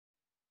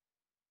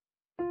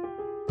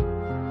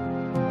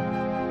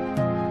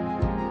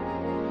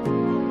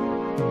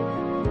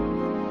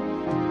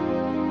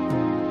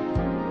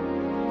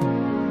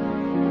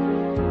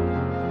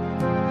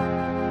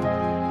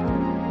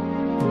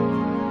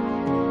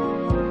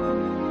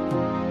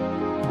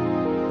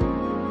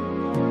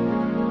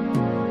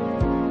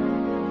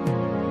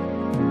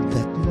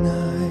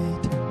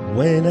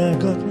when I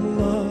got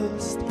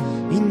lost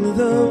in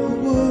the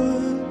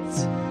woods.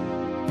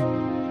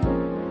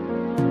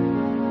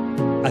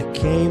 I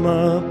came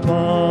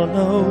upon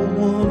a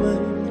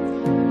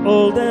woman,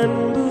 old and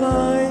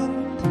blind.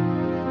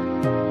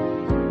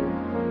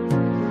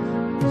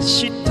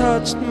 She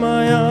touched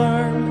my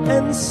arm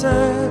and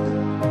said,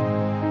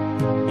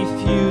 if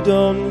you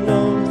don't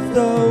know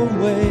the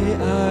way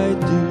I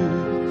do,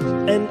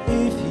 and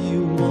if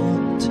you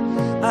want,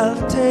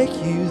 I'll take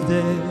you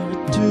there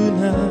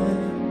tonight.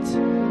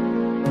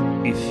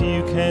 If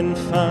you can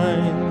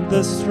find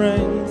the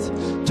strength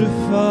to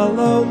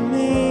follow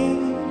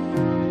me,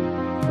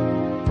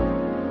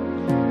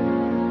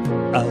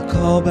 I'll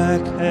call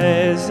back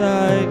as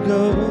I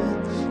go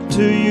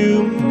to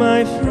you,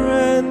 my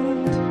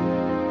friend.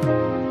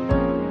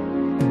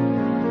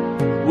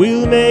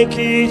 We'll make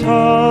it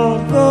all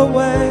the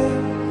way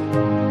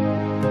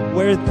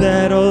where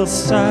that old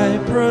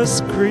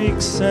cypress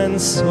creaks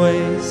and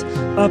sways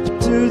up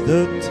to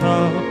the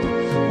top,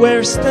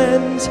 where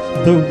stands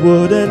the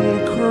wooden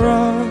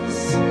cross.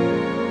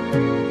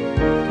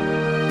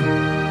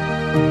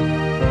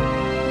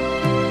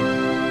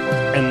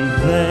 And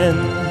then,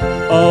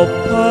 all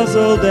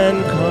puzzled and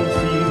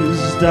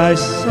confused, I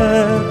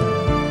said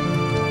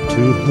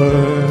to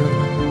her,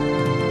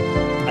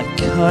 I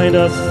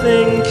kinda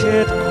think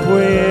it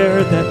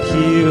queer that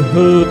you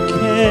who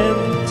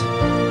can't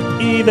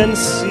even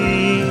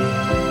see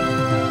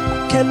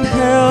can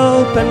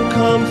help and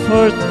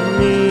comfort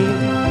me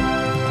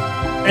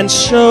and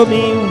show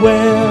me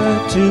where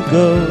to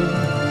go,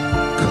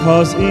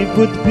 'cause it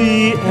would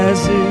be as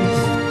if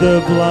the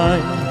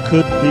blind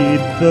could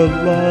lead the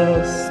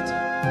lost.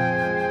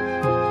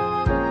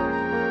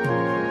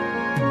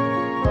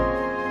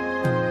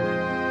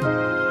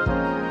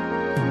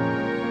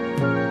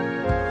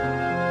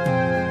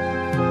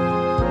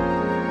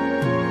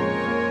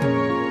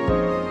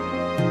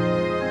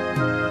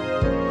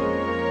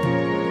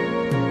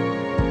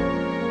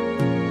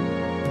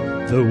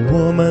 The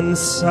woman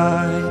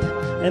sighed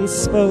and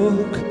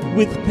spoke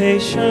with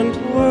patient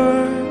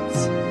words.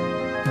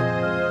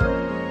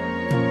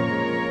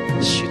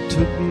 She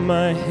took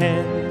my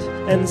hand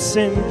and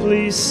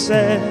simply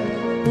said,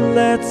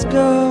 let's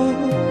go.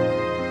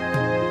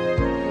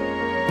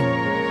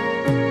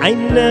 I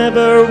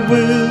never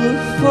will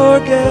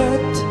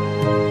forget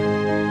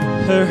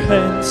her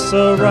hand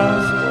so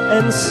rough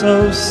and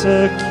so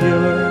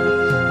secure,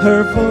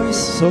 her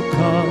voice so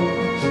calm.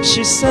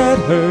 She said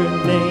her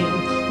name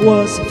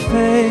was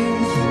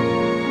Faith.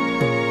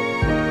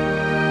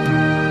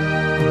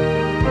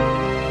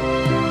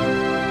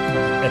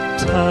 At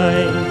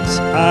times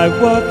I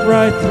walk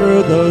right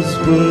through those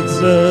woods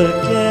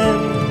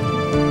again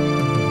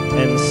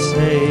and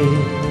say,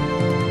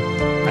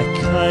 I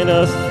kinda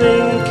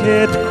think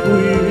it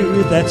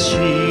queer that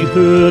she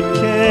who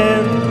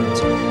can't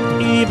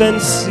even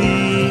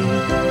see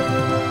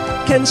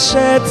can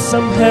shed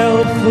some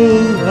helpful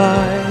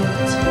light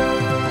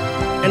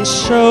and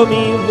show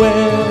me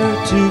where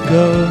to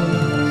go.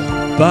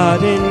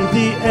 But in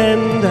the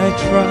end I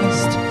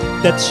trust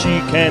that she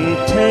can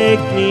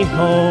take me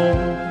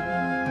home.